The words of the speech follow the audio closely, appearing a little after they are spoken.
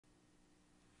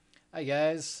Hi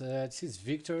guys, this is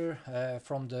Victor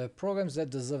from the Programs That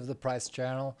Deserve the Price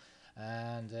channel,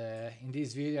 and in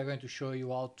this video I'm going to show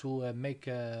you how to make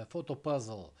a photo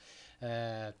puzzle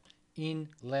uh, in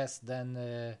less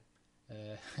than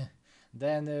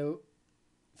than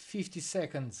 50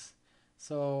 seconds.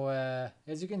 So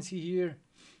as you can see here,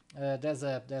 there's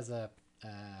a uh,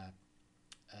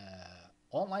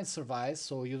 online service,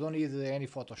 so you don't need any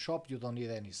Photoshop, you don't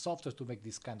need any software to make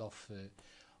this kind of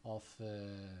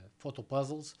photo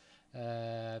puzzles.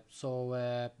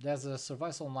 So there's a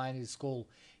service online. It's called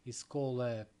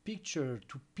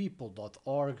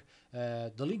picture2people.org.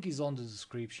 The link is on the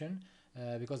description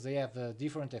because they have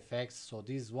different effects. So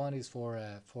this one is for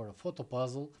a photo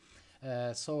puzzle.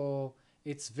 So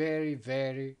it's very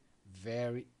very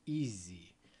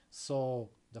easy. So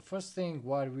the first thing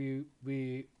what we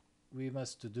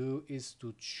must to do is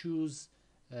to choose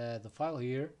the file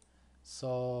here.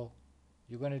 So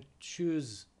you're going to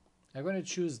choose I'm going to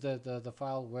choose the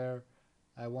file where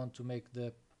I want to make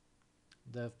the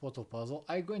photo puzzle.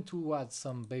 I'm going to add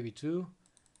some baby 2,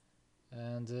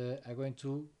 and I'm going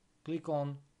to click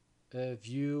on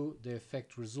view the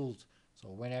effect result.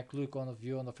 So when I click on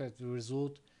view on the effect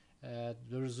result,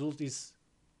 the result is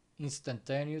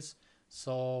instantaneous.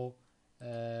 So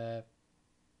if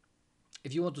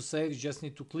you want to save, you just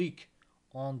need to click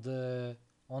on the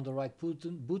right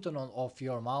button of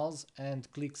your mouse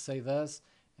and click save as,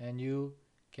 and you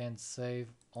can save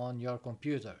on your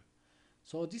computer.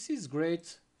 So this is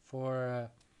great for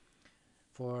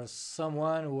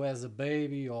someone who has a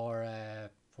baby, or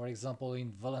for example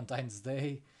in Valentine's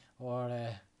Day, or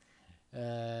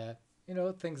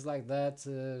things like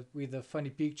that, with the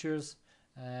funny pictures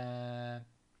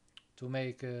to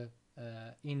make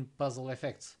in puzzle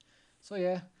effects. So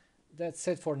yeah, that's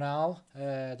it for now.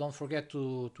 Don't forget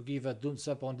to give a thumbs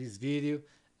up on this video,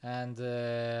 and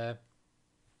uh,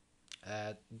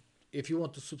 if you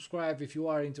want to subscribe, if you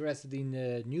are interested in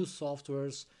new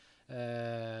softwares,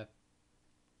 uh,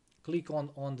 click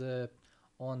on the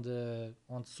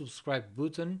subscribe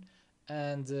button,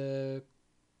 and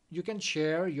you can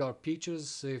share your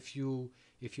pictures. If you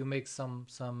make some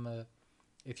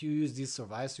if you use this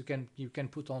service, you can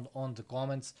put on the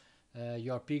comments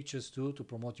your pictures too, to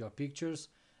promote your pictures.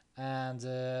 And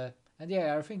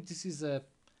yeah, I think this is a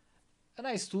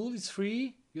nice tool. It's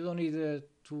free. You don't need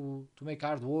to make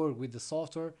hard work with the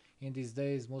software. In these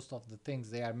days, most of the things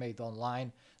they are made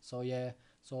online. So yeah,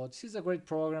 so this is a great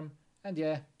program. And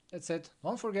yeah, that's it.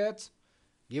 Don't forget,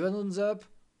 give a thumbs up,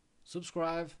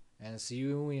 subscribe, and see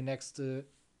you in next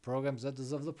programs that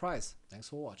deserve the price. Thanks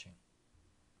for watching.